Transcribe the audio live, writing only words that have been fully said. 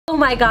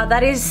my god,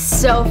 that is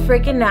so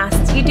freaking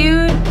nasty,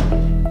 dude.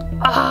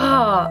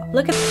 Oh,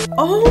 look at,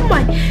 oh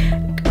my,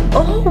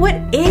 oh, what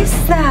is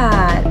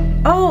that?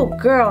 Oh,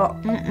 girl,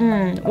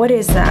 what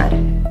is that?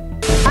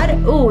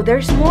 Oh,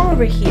 there's more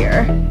over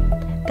here.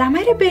 That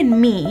might have been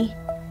me,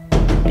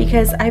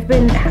 because I've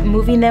been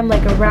moving them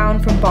like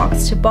around from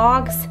box to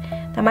box.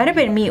 That might have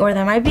been me, or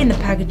that might be in the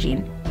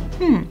packaging.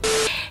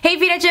 Hey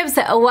Pita Chips,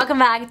 welcome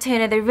back to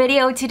another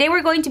video. Today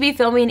we're going to be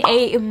filming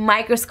a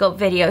microscope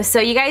video. So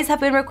you guys have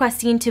been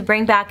requesting to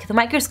bring back the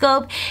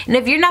microscope, and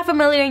if you're not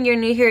familiar and you're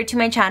new here to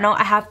my channel,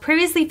 I have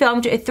previously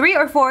filmed 3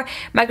 or 4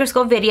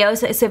 microscope videos.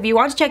 So if you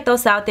want to check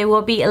those out, they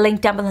will be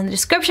linked down below in the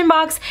description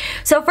box.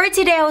 So for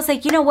today I was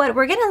like, you know what,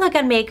 we're gonna look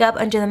at makeup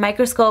under the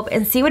microscope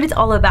and see what it's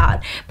all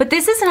about. But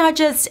this is not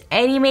just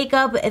any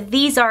makeup,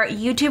 these are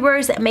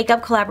YouTubers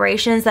makeup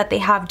collaborations that they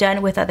have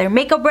done with other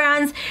makeup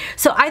brands.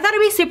 So I thought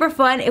it'd be super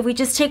fun if we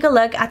just take a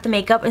look at the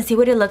makeup and see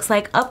what it looks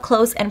like up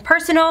close and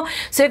personal.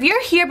 So if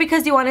you're here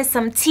because you wanted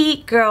some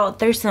tea, girl,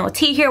 there's no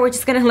tea here. We're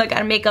just gonna look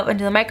at makeup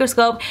under the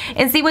microscope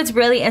and see what's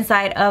really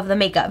inside of the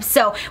makeup.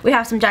 So we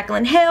have some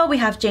Jaclyn Hill, we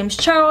have James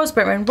Charles,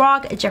 Bretman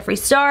Rock, Jeffree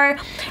Star,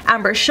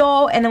 Amber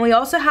Scholl, and then we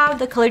also have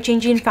the color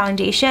changing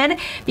foundation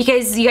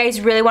because you guys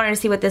really wanted to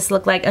see what this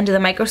looked like under the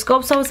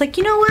microscope. So I was like,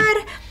 you know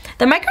what?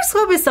 The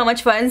microscope is so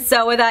much fun.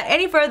 So without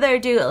any further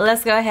ado,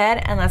 let's go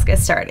ahead and let's get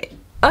started.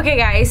 Okay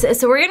guys,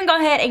 so we're gonna go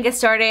ahead and get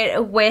started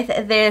with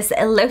this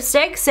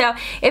lipstick. So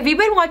if you've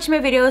been watching my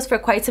videos for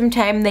quite some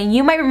time, then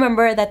you might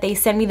remember that they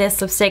sent me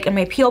this lipstick in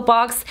my P.O.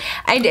 box,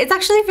 and it's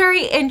actually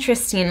very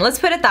interesting. Let's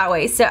put it that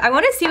way. So I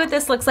want to see what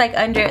this looks like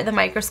under the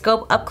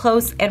microscope up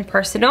close and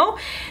personal.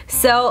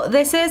 So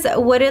this is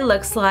what it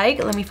looks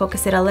like. Let me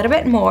focus it a little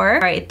bit more.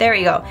 All right, there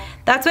we go.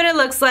 That's what it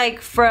looks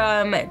like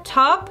from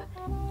top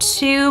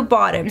to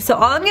bottom. So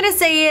all I'm gonna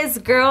say is,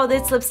 girl,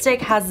 this lipstick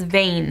has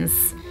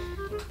veins.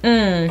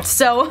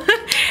 So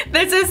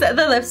this is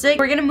the lipstick.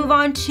 We're gonna move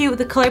on to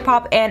the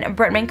ColourPop and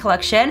Bretman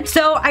collection.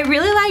 So I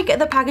really like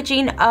the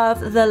packaging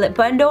of the lip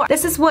bundle.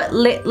 This is what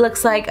lip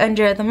looks like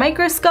under the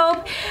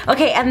microscope.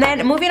 Okay, and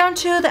then moving on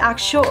to the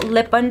actual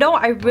lip bundle,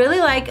 I really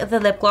like the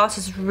lip gloss.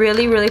 It's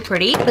really, really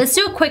pretty. Let's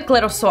do a quick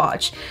little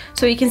swatch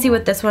so you can see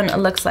what this one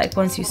looks like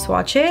once you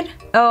swatch it.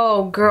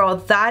 Oh girl,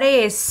 that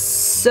is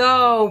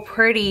so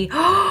pretty.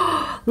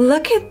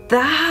 Look at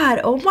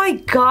that. Oh my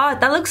god,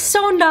 that looks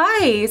so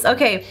nice.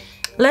 Okay,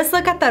 let's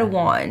look at that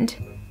wand.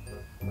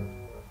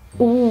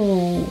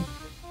 Ooh,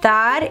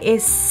 that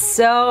is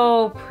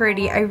so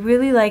pretty. I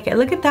really like it.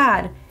 Look at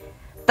that.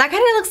 That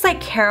kind of looks like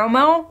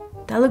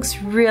caramel. That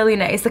looks really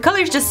nice. The color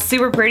is just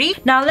super pretty.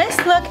 Now let's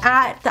look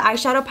at the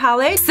eyeshadow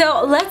palette.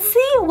 So let's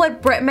see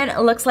what Bretman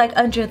looks like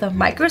under the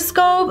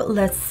microscope.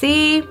 Let's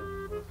see.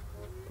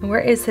 Where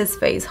is his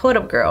face? Hold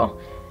up, girl.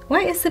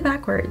 Why is it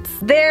backwards?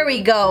 There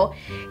we go.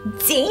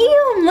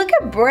 Damn, look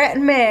at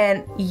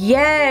Bretman.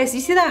 Yes,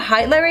 you see that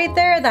highlight right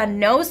there? That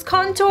nose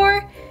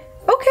contour?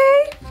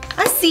 Okay,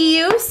 I see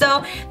you.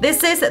 So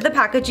this is the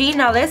packaging.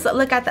 Now let's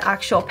look at the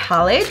actual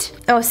palette.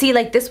 Oh, see,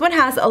 like this one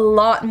has a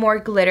lot more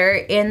glitter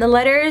in the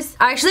letters.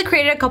 I actually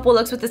created a couple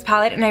looks with this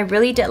palette and I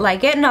really did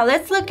like it. Now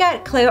let's look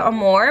at Claire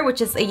Amore,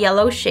 which is a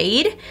yellow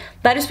shade.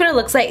 That is what it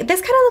looks like. This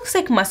kind of looks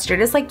like mustard.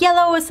 It's like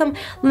yellow with some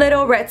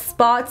little red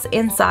spots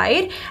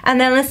inside. And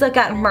then let's look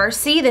at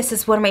Mercy. This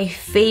is one of my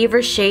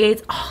favorite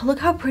shades. Oh, look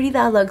how pretty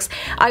that looks.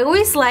 I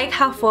always like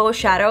how faux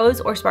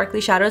shadows or sparkly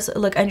shadows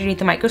look underneath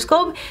the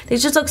microscope. They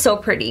just look so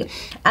pretty.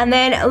 And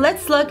then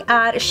let's look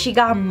at She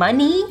Got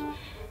Money.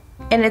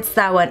 And it's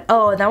that one.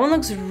 Oh, that one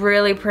looks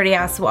really pretty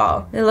as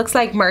well. It looks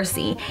like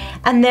Mercy.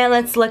 And then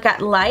let's look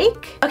at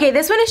Like. Okay,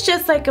 this one is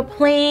just like a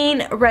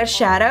plain red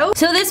shadow.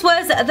 So this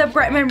was the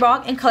Bretman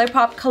Rock and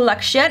ColourPop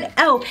collection.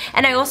 Oh,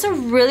 and I also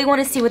really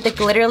want to see what the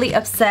Glitterly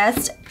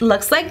Obsessed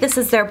looks like. This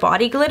is their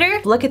body glitter.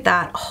 Look at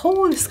that.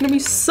 Oh, this is gonna be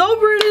so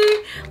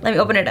pretty. Let me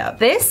open it up.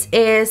 This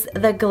is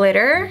the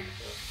glitter.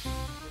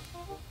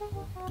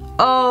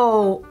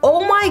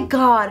 Oh my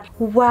god.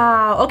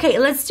 Wow. Okay,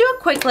 let's do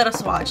a quick little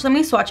swatch. Let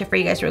me swatch it for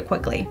you guys real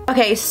quickly.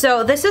 Okay,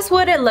 so this is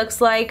what it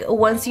looks like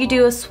once you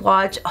do a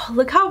swatch. Oh,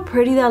 look how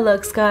pretty that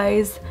looks,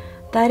 guys.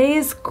 That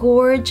is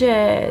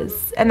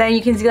gorgeous. And then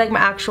you can see like my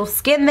actual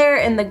skin there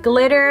and the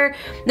glitter.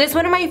 This is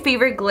one of my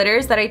favorite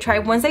glitters that I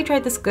tried. Once I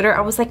tried this glitter,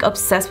 I was like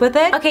obsessed with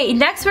it. Okay,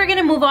 next we're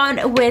gonna move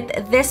on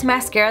with this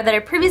mascara that I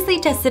previously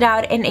tested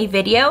out in a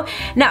video.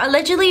 Now,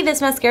 allegedly this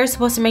mascara is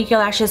supposed to make your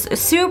lashes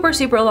super,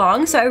 super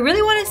long. So I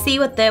really wanna see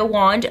what the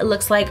wand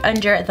looks like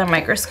under the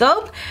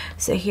microscope.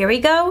 So here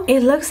we go. It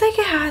looks like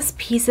it has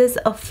pieces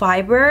of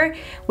fiber,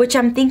 which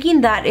I'm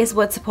thinking that is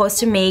what's supposed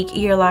to make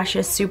your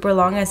lashes super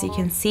long, as you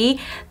can see.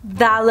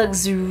 That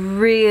looks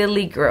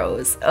really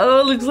gross. Oh,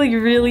 it looks like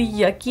really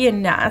yucky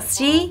and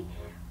nasty.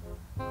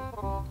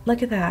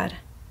 Look at that.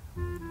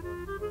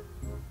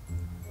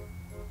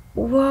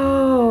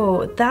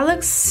 Whoa, that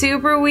looks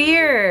super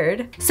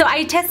weird. So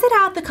I tested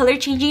out the color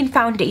changing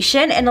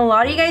foundation, and a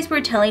lot of you guys were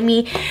telling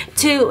me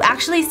to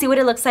actually see what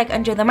it looks like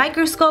under the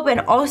microscope, and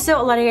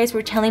also a lot of you guys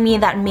were telling me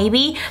that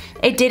maybe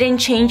it didn't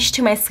change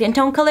to my skin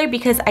tone color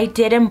because I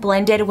didn't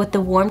blend it with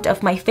the warmth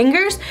of my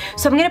fingers.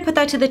 So I'm gonna put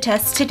that to the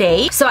test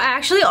today. So I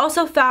actually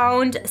also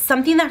found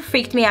something that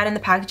freaked me out in the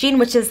packaging,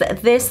 which is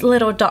this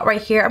little dot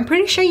right here. I'm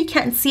pretty sure you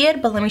can't see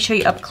it, but let me show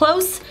you up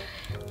close.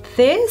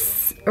 This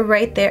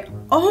right there.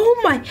 Oh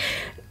my,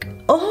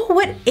 oh,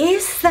 what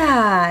is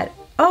that?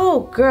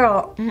 Oh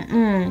girl,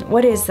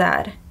 what is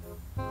that?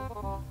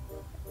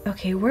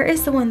 Okay, where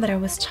is the one that I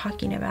was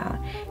talking about?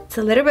 It's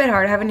a little bit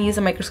hard. I haven't used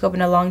a microscope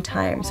in a long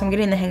time, so I'm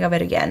getting the hang of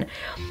it again.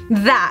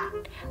 That,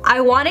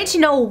 I wanted to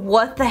know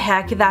what the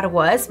heck that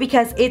was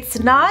because it's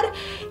not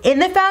in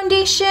the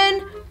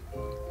foundation.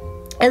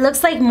 It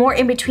looks like more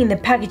in between the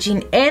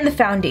packaging and the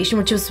foundation,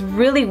 which was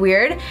really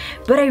weird.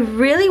 But I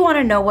really want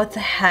to know what the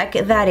heck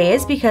that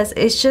is because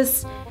it's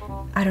just,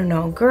 I don't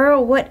know.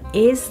 Girl, what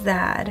is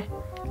that?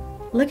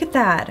 Look at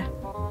that.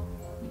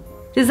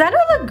 Does that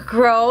not look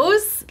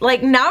gross?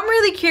 Like, now I'm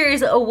really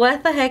curious,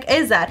 what the heck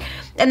is that?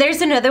 And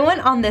there's another one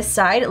on this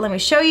side. Let me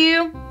show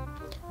you.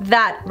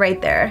 That right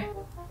there.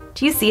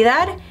 Do you see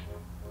that?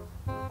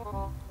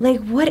 Like,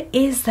 what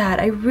is that?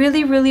 I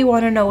really, really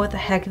want to know what the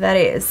heck that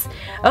is.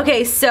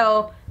 Okay,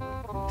 so,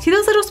 see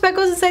those little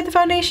speckles inside the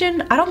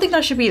foundation? I don't think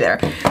that should be there.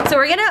 So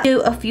we're gonna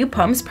do a few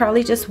pumps,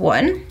 probably just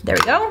one. There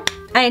we go.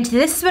 And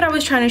this is what I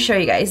was trying to show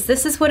you guys.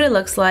 This is what it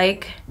looks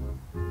like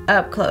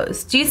up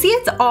close. Do you see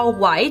it's all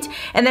white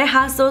and then it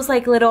has those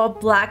like little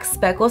black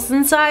speckles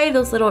inside,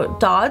 those little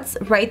dots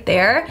right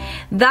there?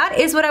 That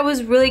is what I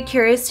was really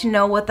curious to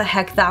know what the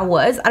heck that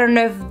was. I don't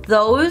know if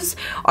those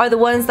are the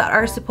ones that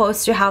are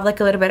supposed to have like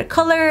a little bit of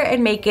color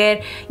and make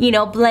it, you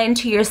know, blend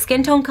to your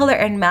skin tone color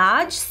and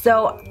match.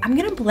 So I'm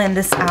gonna blend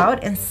this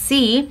out and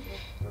see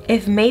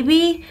if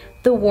maybe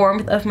the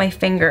warmth of my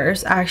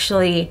fingers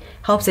actually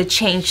helps it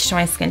change to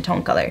my skin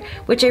tone color,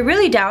 which I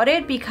really doubt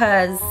it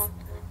because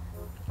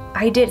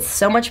I did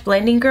so much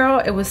blending, girl.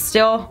 It was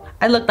still,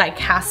 I looked like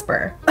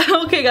Casper.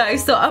 Okay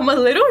guys, so I'm a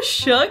little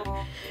shook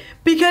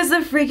because the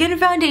freaking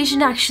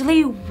foundation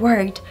actually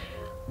worked.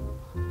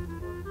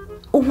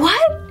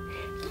 What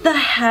the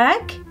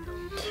heck?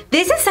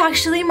 This is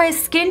actually my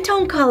skin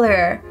tone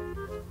color.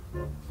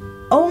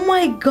 Oh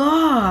my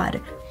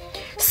god.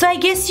 So I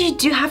guess you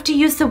do have to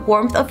use the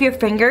warmth of your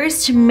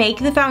fingers to make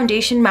the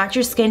foundation match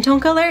your skin tone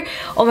color.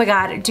 Oh my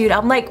god, dude,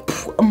 I'm like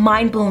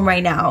mind blown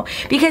right now.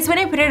 Because when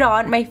I put it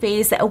on my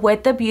face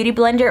with the beauty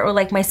blender or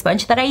like my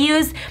sponge that I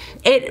use,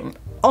 it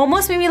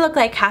almost made me look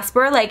like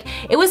Casper. Like,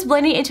 it was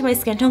blending into my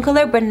skin tone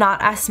color but not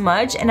as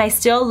much, and I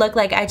still look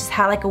like I just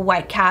had like a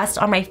white cast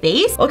on my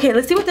face. Okay,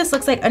 let's see what this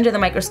looks like under the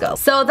microscope.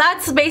 So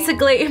that's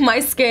basically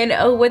my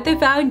skin with the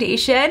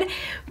foundation,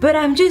 but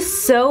I'm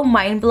just so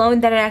mind blown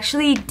that it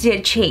actually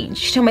did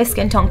change to my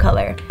skin tone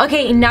color.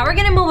 Okay, now we're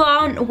gonna move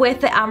on with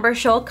the Amber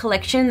Scholl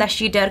collection that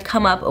she did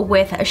come up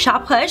with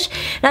Shop Hush.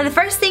 Now the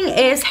first thing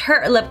is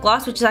her lip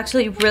gloss, which is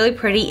actually really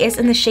pretty. It's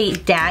in the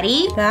shade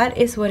Daddy. That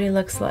is what it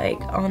looks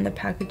like on the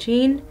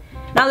packaging.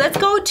 Now let's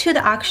go to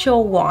the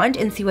actual wand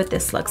and see what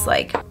this looks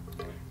like.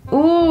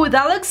 Ooh,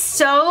 that looks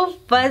so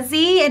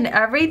fuzzy and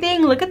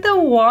everything. Look at the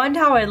wand,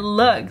 how it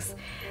looks.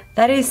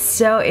 That is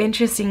so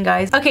interesting,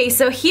 guys. Okay,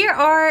 so here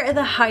are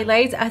the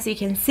highlights. As you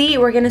can see,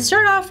 we're gonna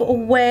start off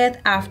with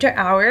After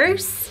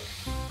Hours.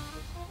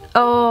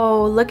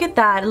 Oh, look at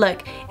that.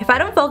 Look, if I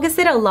don't focus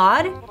it a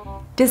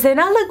lot, does it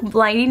not look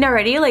blinding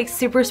already? Like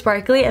super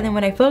sparkly, and then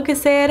when I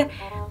focus it,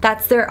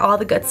 that's where all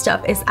the good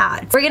stuff is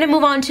at. We're gonna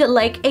move on to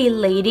Like a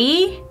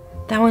Lady.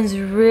 That one's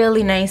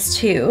really nice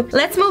too.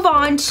 Let's move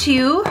on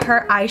to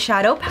her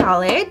eyeshadow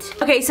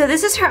palette. Okay, so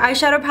this is her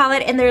eyeshadow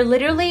palette and they're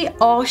literally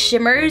all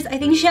shimmers. I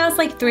think she has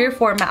like 3 or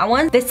 4 matte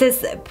ones. This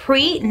is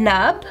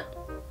Pre-Nup.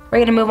 We're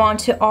gonna move on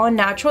to All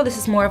Natural. This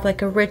is more of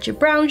like a rich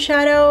brown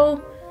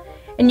shadow.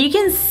 And you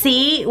can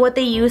see what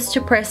they use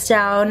to press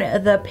down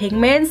the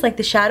pigments, like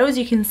the shadows.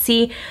 You can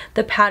see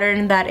the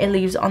pattern that it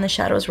leaves on the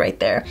shadows right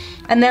there.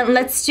 And then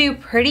let's do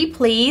Pretty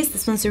Please.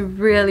 This one's a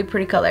really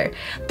pretty color.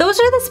 Those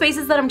are the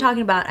spaces that I'm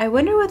talking about. I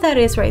wonder what that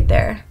is right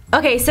there.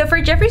 Okay, so for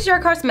Jeffree Star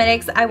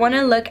Cosmetics, I want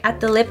to look at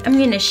the Lip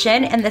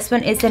Ammunition, and this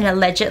one is in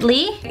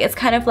Allegedly. It's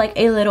kind of like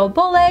a little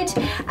bullet,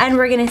 and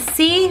we're gonna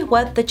see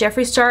what the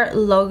Jeffree Star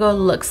logo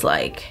looks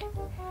like.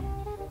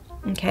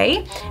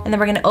 Okay, and then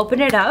we're gonna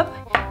open it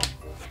up.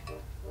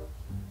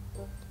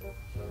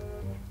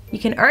 You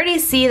can already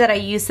see that I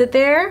used it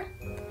there.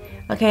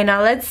 Okay,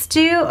 now let's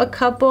do a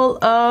couple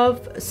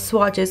of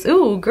swatches.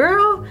 Ooh,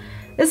 girl,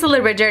 it's a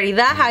little bit dirty.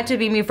 That had to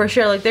be me for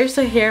sure. Like, there's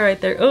a hair right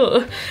there.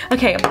 Ugh.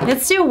 Okay,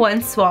 let's do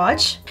one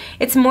swatch.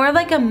 It's more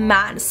like a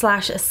matte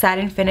slash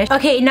satin finish.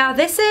 Okay, now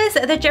this is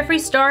the Jeffree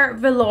Star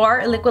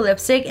Velour liquid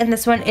lipstick, and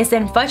this one is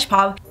in Fudge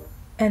Pop.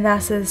 And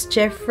that says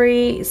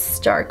Jeffree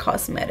Star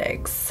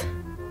Cosmetics.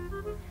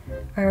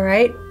 All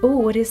right. Ooh,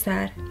 what is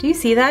that? Do you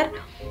see that?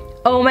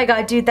 Oh my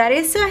god, dude, that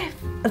is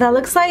that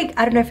looks like,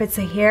 I don't know if it's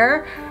a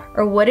hair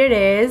or what it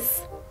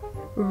is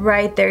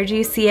right there. Do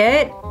you see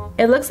it?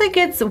 It looks like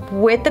it's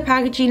with the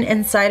packaging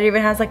inside. It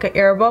even has like an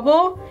air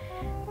bubble.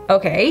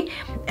 Okay,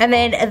 and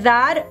then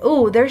that,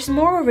 oh, there's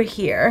more over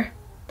here.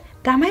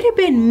 That might have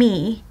been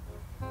me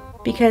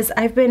because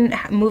I've been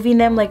moving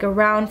them like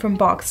around from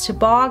box to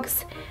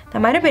box.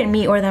 That might have been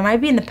me, or that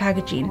might be in the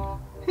packaging.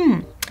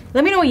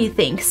 Let me know what you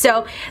think.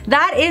 So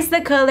that is the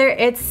color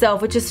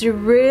itself, which is a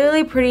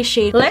really pretty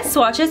shade. Let's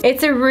swatch it.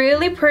 It's a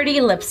really pretty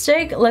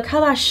lipstick. Look how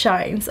that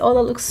shines. Oh,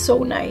 that looks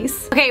so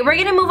nice. Okay, we're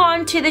gonna move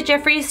on to the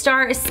Jeffree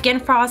Star Skin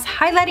Frost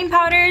highlighting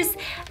powders,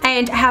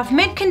 and I have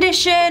Mint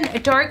Condition,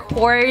 Dark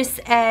Horse,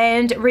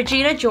 and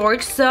Regina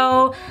George.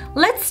 So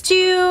let's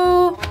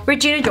do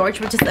Regina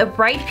George, which is a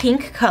bright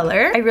pink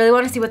color. I really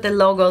want to see what the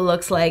logo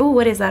looks like. Oh,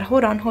 what is that?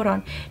 Hold on, hold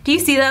on. Do you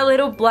see that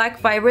little black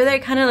fiber there?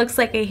 It kind of looks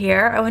like a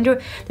hair. I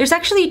wonder, there's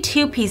actually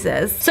 2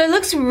 pieces. So it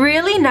looks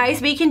really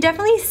nice, but you can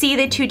definitely see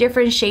the 2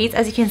 different shades.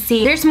 As you can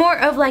see, there's more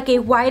of like a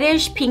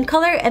whitish pink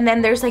color, and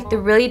then there's like the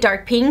really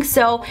dark pink.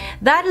 So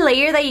that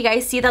layer that you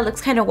guys see that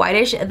looks kind of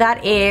whitish,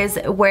 that is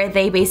where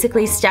they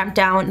basically stamped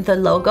down the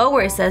logo,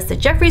 where it says the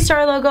Jeffree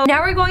Star logo.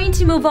 Now we're going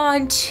to move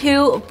on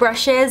to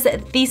brushes.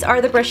 These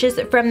are the brushes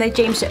from the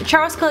James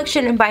Charles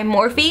collection by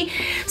Morphe.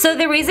 So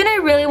the reason I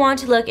really want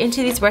to look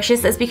into these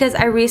brushes is because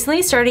I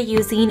recently started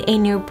using a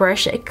new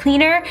brush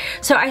cleaner.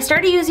 So I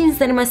started using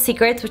Cinema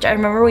Secrets, which I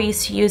remember we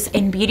used to use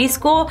in beauty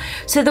school.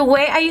 So the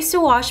way I used to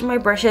wash my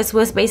brushes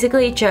was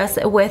basically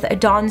just with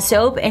Dawn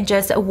soap and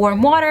just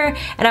warm water,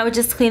 and I would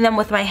just clean them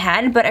with my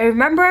hand. But I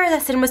remember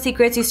that Cinema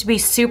Secrets used to be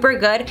super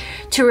good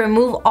to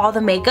remove all the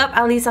makeup.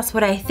 At least that's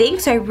what I think.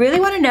 So I really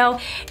want to know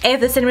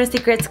if the Cinema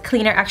Secrets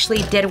cleaner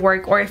actually did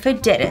work or if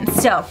it didn't.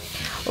 So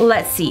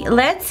let's see.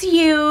 Let's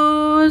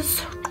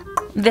use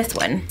this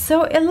one.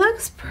 So it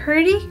looks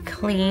pretty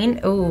clean.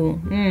 Oh,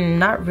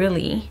 not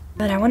really.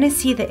 But I want to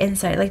see the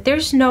inside. Like,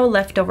 there's no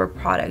leftover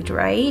product,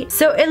 right?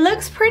 So it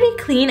looks pretty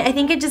clean. I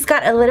think it just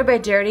got a little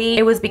bit dirty.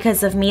 It was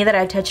because of me that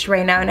I touched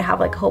right now, and I have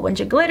like a whole bunch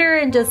of glitter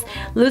and just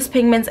loose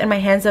pigments in my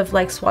hands of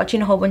like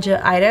swatching a whole bunch of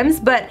items.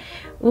 But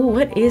ooh,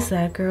 what is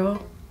that,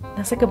 girl?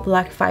 That's like a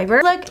black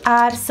fiber. Look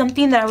at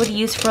something that I would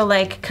use for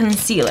like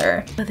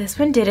concealer. But this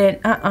one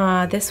didn't.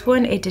 This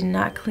one, it did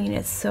not clean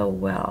it so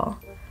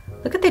well.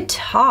 Look at the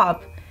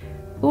top.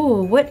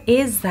 Ooh, what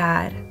is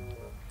that?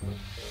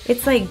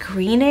 It's like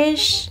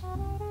greenish.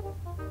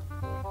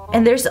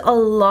 And there's a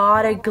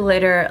lot of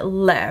glitter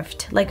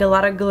left. Like a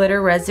lot of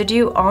glitter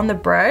residue on the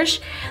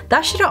brush.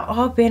 That should have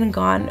all been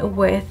gone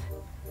with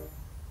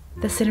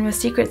the Cinema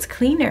Secrets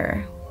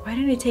cleaner. Why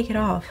didn't I take it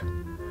off?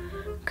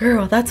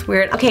 Girl, that's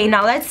weird. Okay,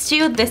 now let's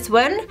do this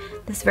one.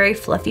 This very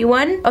fluffy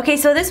one. Okay,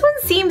 so this one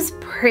seems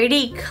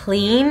pretty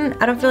clean.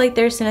 I don't feel like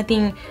there's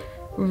anything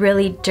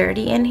really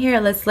dirty in here.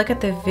 Let's look at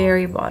the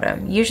very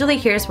bottom. Usually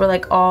here's where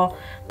like all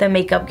the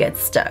makeup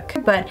gets stuck,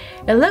 but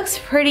it looks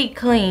pretty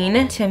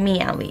clean to me,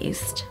 at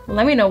least.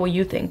 Let me know what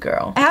you think,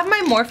 girl. I have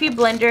my Morphe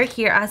blender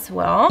here as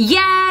well.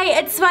 Yay,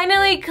 it's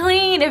finally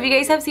clean. If you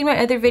guys have seen my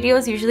other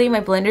videos, usually my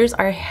blenders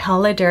are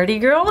hella dirty,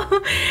 girl.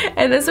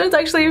 And this one's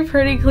actually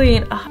pretty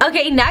clean.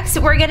 Okay, next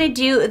we're gonna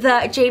do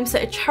the James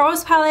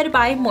Charles palette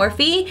by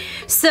Morphe.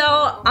 So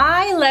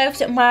I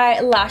left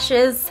my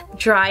lashes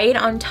dried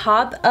on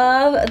top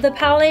of the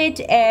palette,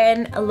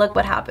 and look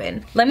what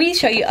happened. Let me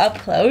show you up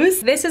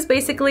close. This is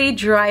basically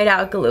dried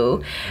out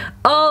glue.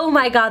 Oh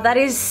my god, that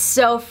is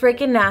so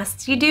freaking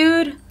nasty,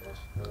 dude.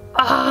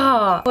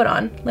 Ah, hold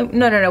on.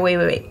 No,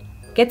 wait.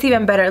 Gets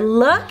even better.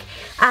 Look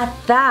at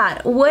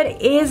that.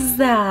 What is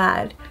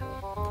that?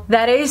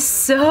 That is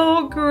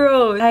so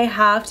gross. I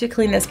have to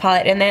clean this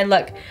palette. And then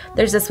look,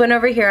 there's this one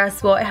over here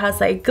as well. It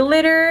has like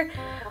glitter.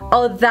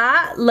 Oh,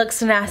 that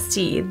looks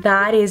nasty.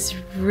 That is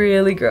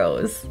really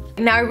gross.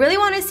 Now I really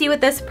want to see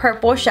what this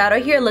purple shadow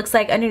here looks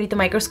like underneath the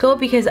microscope,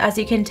 because as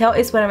you can tell,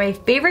 it's one of my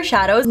favorite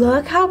shadows.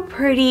 Look how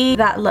pretty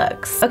that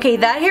looks. Okay,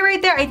 that here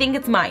right there, I think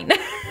it's mine.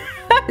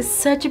 It's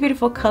such a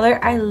beautiful color.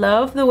 I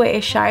love the way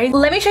it shines.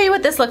 Let me show you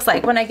what this looks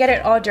like when I get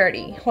it all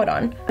dirty. Hold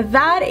on.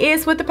 That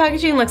is what the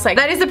packaging looks like.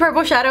 That is the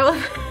purple shadow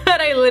that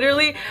I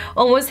literally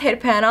almost hit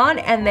pan on.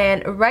 And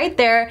then right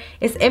there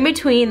is in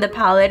between the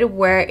palette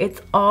where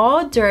it's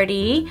all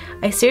dirty.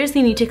 I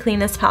seriously need to clean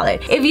this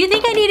palette. If you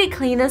think I need to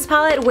clean this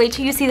palette, wait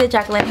till you see the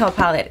Jaclyn Hill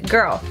palette.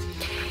 Girl,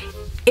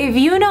 if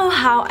you know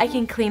how I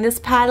can clean this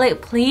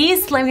palette,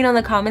 please let me know in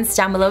the comments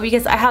down below,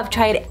 because I have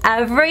tried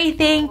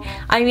everything,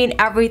 I mean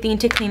everything,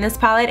 to clean this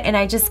palette, and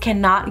I just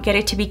cannot get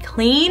it to be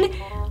clean.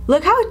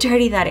 Look how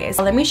dirty that is.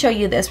 Let me show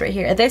you this right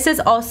here. This is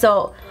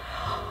also,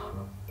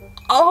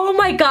 oh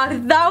my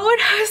god, that one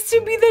has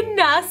to be the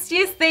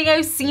nastiest thing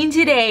I've seen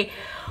today.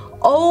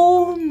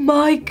 Oh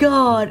my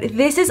god.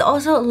 This is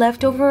also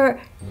leftover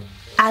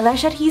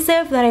eyelash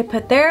adhesive that I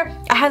put there.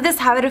 I have this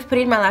habit of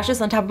putting my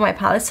lashes on top of my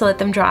palette to let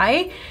them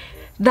dry.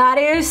 That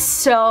is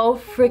so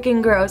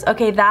freaking gross.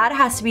 Okay, that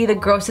has to be the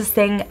grossest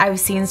thing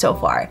I've seen so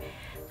far.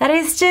 That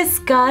is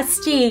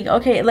disgusting.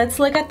 Okay, let's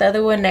look at the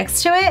other one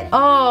next to it.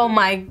 Oh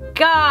my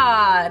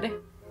god.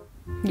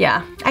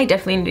 Yeah, I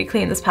definitely need to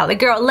clean this palette.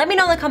 Girl, let me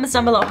know in the comments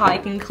down below how I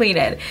can clean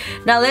it.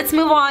 Now let's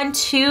move on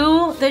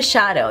to the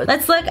shadow.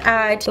 Let's look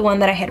at the one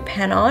that I had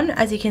pan on.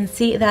 As you can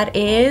see, that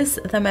is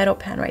the metal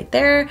pan right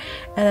there.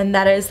 And then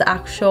that is the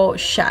actual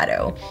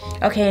shadow.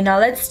 Okay, now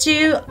let's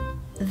do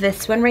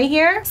this one right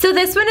here. So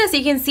this one, as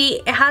you can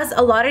see, it has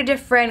a lot of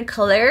different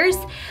colors.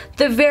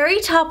 The very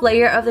top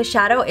layer of the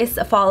shadow is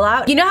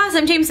fallout. You know how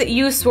sometimes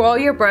you swirl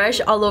your brush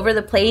all over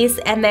the place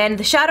and then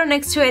the shadow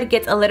next to it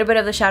gets a little bit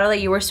of the shadow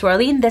that you were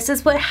swirling? This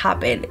is what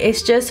happened.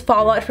 It's just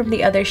fallout from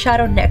the other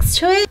shadow next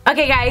to it.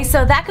 Okay guys,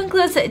 so that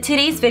concludes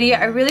today's video.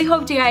 I really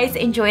hope you guys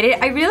enjoyed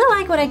it. I really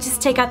like when I just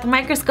take out the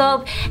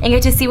microscope and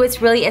get to see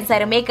what's really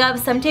inside of makeup.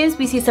 Sometimes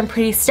we see some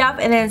pretty stuff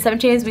and then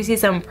sometimes we see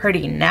some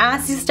pretty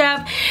nasty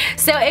stuff.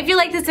 So if you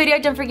like this video,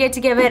 don't forget to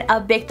give it a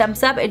big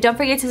thumbs up and don't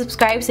forget to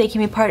subscribe so you can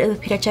be part of the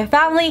Pita Chef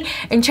family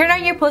and turn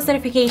on your post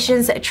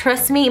notifications.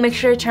 Trust me, make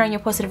sure to turn on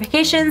your post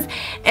notifications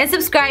and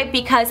subscribe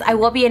because I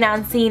will be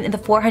announcing the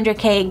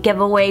 400k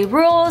giveaway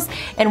rules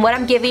and what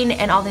I'm giving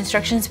and all the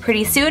instructions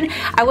pretty soon.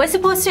 I was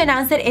supposed to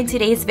announce it in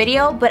today's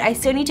video, but I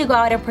still need to go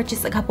out and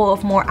purchase a couple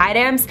of more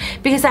items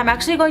because I'm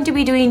actually going to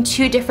be doing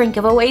 2 different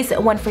giveaways,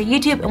 one for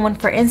YouTube and one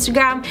for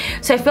Instagram.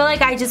 So I feel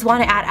like I just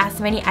want to add as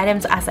many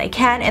items as I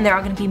can and they're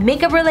all going to be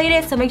makeup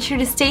related, so make sure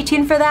to stay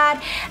tuned for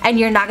that and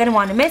you're not going to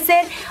want to miss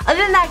it. Other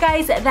than that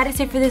guys, that is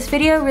it for this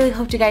video. Really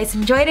hope you guys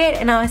enjoyed it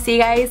and I'll see you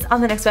guys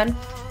on the next one.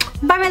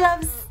 Bye my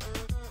loves!